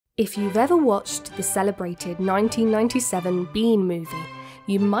If you've ever watched the celebrated 1997 Bean movie,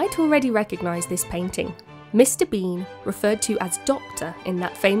 you might already recognise this painting. Mr. Bean, referred to as Doctor in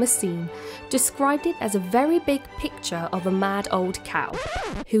that famous scene, described it as a very big picture of a mad old cow,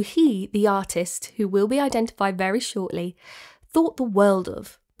 who he, the artist, who will be identified very shortly, thought the world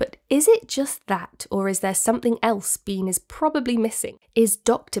of. But is it just that, or is there something else Bean is probably missing? Is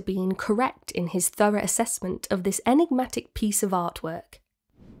Dr. Bean correct in his thorough assessment of this enigmatic piece of artwork?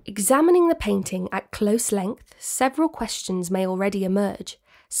 Examining the painting at close length, several questions may already emerge,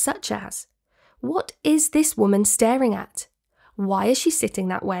 such as, what is this woman staring at? Why is she sitting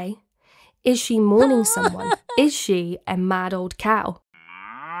that way? Is she mourning someone? Is she a mad old cow?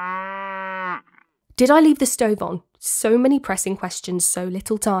 Did I leave the stove on? So many pressing questions, so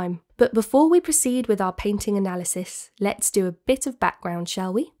little time. But before we proceed with our painting analysis, let's do a bit of background,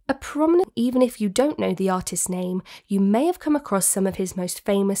 shall we? A prominent, even if you don't know the artist's name, you may have come across some of his most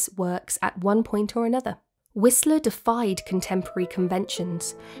famous works at one point or another. Whistler defied contemporary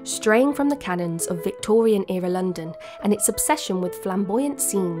conventions, straying from the canons of Victorian-era London and its obsession with flamboyant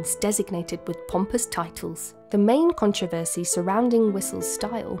scenes designated with pompous titles. The main controversy surrounding Whistler's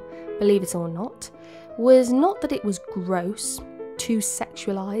style, believe it or not, was not that it was gross, too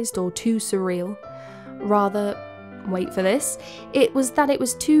sexualised or too surreal. Rather, wait for this, it was that it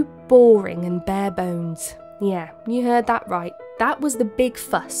was too boring and bare bones. Yeah, you heard that right. That was the big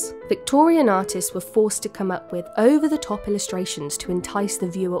fuss. Victorian artists were forced to come up with over-the-top illustrations to entice the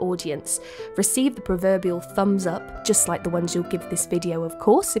viewer audience, receive the proverbial thumbs up, just like the ones you'll give this video of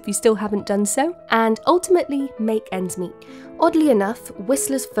course if you still haven't done so, and ultimately make ends meet. Oddly enough,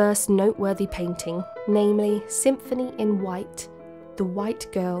 Whistler's first noteworthy painting, namely Symphony in White, The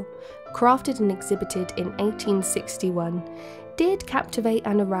White Girl, crafted and exhibited in 1861, did captivate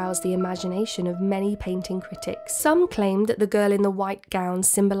and arouse the imagination of many painting critics. Some claimed that the girl in the white gown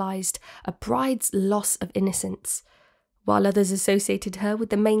symbolised a bride's loss of innocence, while others associated her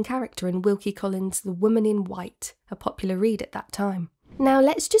with the main character in Wilkie Collins' The Woman in White, a popular read at that time. Now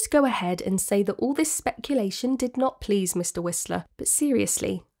let's just go ahead and say that all this speculation did not please Mr. Whistler, but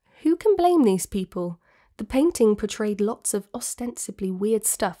seriously, who can blame these people? The painting portrayed lots of ostensibly weird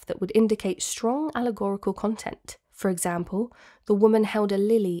stuff that would indicate strong allegorical content. For example, the woman held a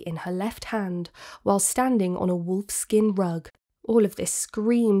lily in her left hand while standing on a wolfskin rug. All of this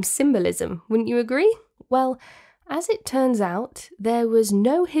screamed symbolism, wouldn't you agree? Well, as it turns out, there was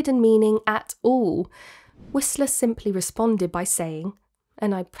no hidden meaning at all. Whistler simply responded by saying,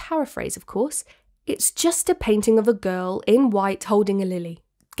 and I paraphrase of course, "It's just a painting of a girl in white holding a lily.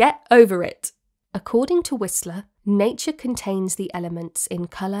 Get over it." According to Whistler, nature contains the elements in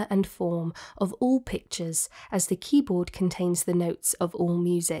colour and form of all pictures as the keyboard contains the notes of all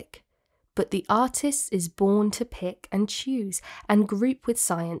music. But the artist is born to pick and choose and group with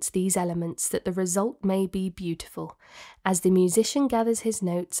science these elements that the result may be beautiful, as the musician gathers his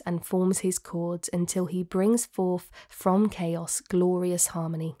notes and forms his chords until he brings forth from chaos glorious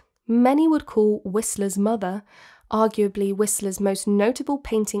harmony. Many would call Whistler's Mother, arguably Whistler's most notable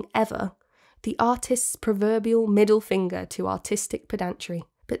painting ever, the artist's proverbial middle finger to artistic pedantry.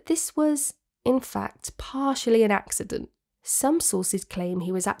 But this was, in fact, partially an accident. Some sources claim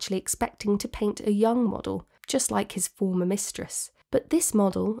he was actually expecting to paint a young model, just like his former mistress. But this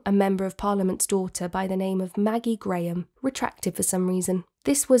model, a Member of Parliament's daughter by the name of Maggie Graham, retracted for some reason.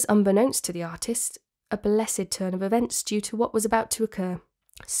 This was unbeknownst to the artist, a blessed turn of events due to what was about to occur.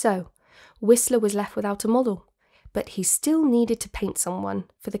 So, Whistler was left without a model. But he still needed to paint someone,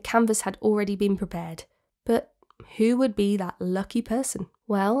 for the canvas had already been prepared. But who would be that lucky person?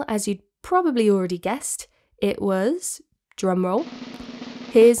 Well, as you'd probably already guessed, it was, drumroll,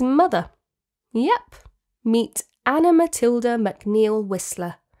 his mother. Yep, meet Anna Matilda McNeill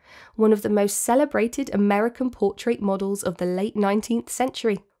Whistler, one of the most celebrated American portrait models of the late 19th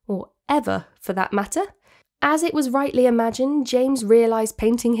century, or ever for that matter. As it was rightly imagined, James realised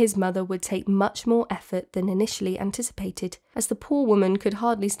painting his mother would take much more effort than initially anticipated, as the poor woman could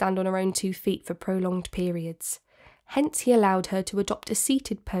hardly stand on her own 2 feet for prolonged periods. Hence he allowed her to adopt a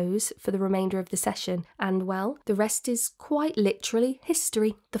seated pose for the remainder of the session, and well, the rest is quite literally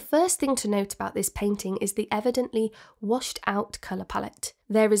history. The first thing to note about this painting is the evidently washed out colour palette.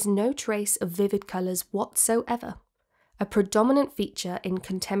 There is no trace of vivid colours whatsoever. A predominant feature in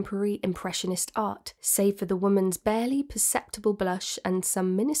contemporary impressionist art, save for the woman's barely perceptible blush and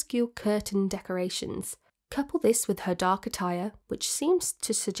some minuscule curtain decorations. Couple this with her dark attire, which seems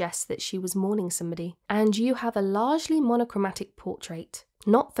to suggest that she was mourning somebody, and you have a largely monochromatic portrait.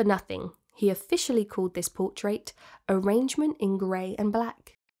 Not for nothing, he officially called this portrait Arrangement in Grey and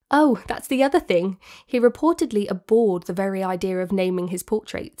Black. Oh, that's the other thing. He reportedly abhorred the very idea of naming his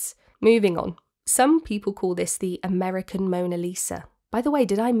portraits. Moving on. Some people call this the American Mona Lisa. By the way,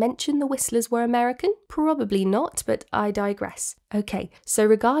 did I mention the Whistlers were American? Probably not, but I digress. Okay, so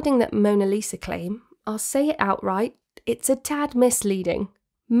regarding that Mona Lisa claim, I'll say it outright, it's a tad misleading.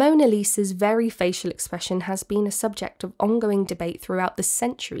 Mona Lisa's very facial expression has been a subject of ongoing debate throughout the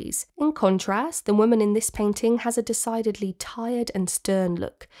centuries. In contrast, the woman in this painting has a decidedly tired and stern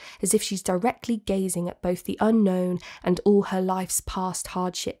look, as if she's directly gazing at both the unknown and all her life's past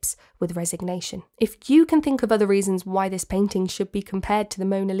hardships with resignation. If you can think of other reasons why this painting should be compared to the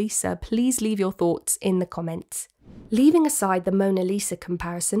Mona Lisa, please leave your thoughts in the comments. Leaving aside the Mona Lisa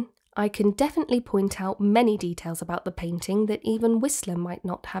comparison, I can definitely point out many details about the painting that even Whistler might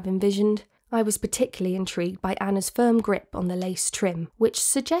not have envisioned. I was particularly intrigued by Anna's firm grip on the lace trim, which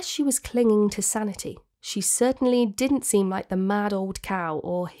suggests she was clinging to sanity. She certainly didn't seem like the mad old cow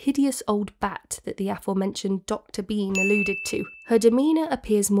or hideous old bat that the aforementioned Dr. Bean alluded to. Her demeanour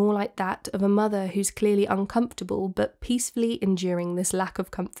appears more like that of a mother who's clearly uncomfortable but peacefully enduring this lack of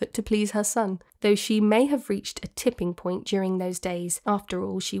comfort to please her son, though she may have reached a tipping point during those days. After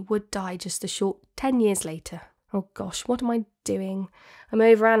all, she would die just a short 10 years later. Oh gosh, what am I doing? I'm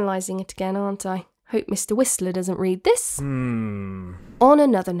overanalyzing it again, aren't I? Hope Mr. Whistler doesn't read this. On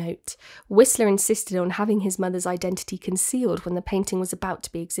another note, Whistler insisted on having his mother's identity concealed when the painting was about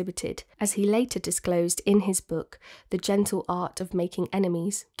to be exhibited, as he later disclosed in his book, The Gentle Art of Making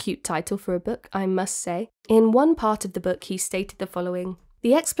Enemies. Cute title for a book, I must say. In one part of the book, he stated the following: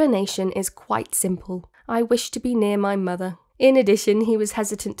 "The explanation is quite simple. I wish to be near my mother." In addition, he was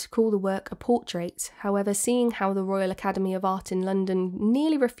hesitant to call the work a portrait. However, seeing how the Royal Academy of Art in London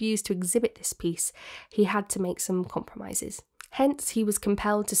nearly refused to exhibit this piece, he had to make some compromises. Hence, he was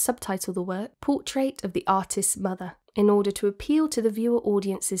compelled to subtitle the work Portrait of the Artist's Mother, in order to appeal to the viewer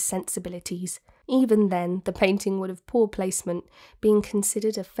audience's sensibilities. Even then, the painting would have poor placement, being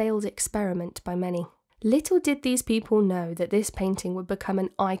considered a failed experiment by many. Little did these people know that this painting would become an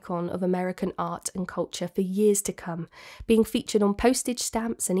icon of American art and culture for years to come, being featured on postage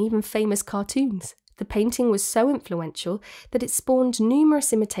stamps and even famous cartoons. The painting was so influential that it spawned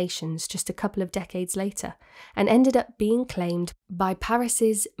numerous imitations just a couple of decades later, and ended up being claimed by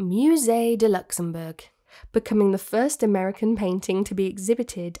Paris's Musée de Luxembourg, becoming the first American painting to be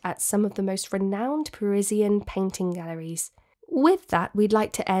exhibited at some of the most renowned Parisian painting galleries. With that, we'd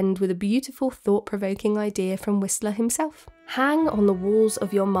like to end with a beautiful, thought-provoking idea from Whistler himself. Hang on the walls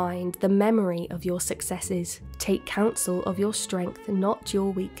of your mind the memory of your successes. Take counsel of your strength, not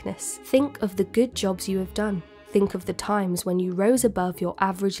your weakness. Think of the good jobs you have done. Think of the times when you rose above your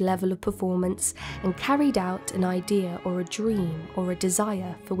average level of performance and carried out an idea or a dream or a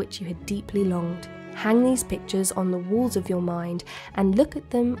desire for which you had deeply longed. Hang these pictures on the walls of your mind and look at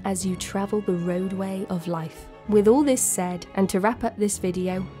them as you travel the roadway of life. With all this said, and to wrap up this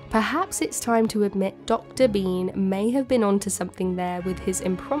video, perhaps it's time to admit Dr. Bean may have been onto something there with his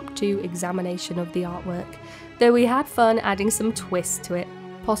impromptu examination of the artwork, though we had fun adding some twist to it,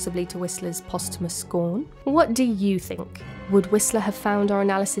 possibly to Whistler's posthumous scorn. What do you think? Would Whistler have found our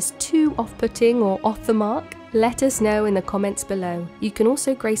analysis too off-putting or off the mark? Let us know in the comments below. You can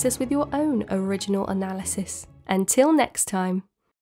also grace us with your own original analysis. Until next time.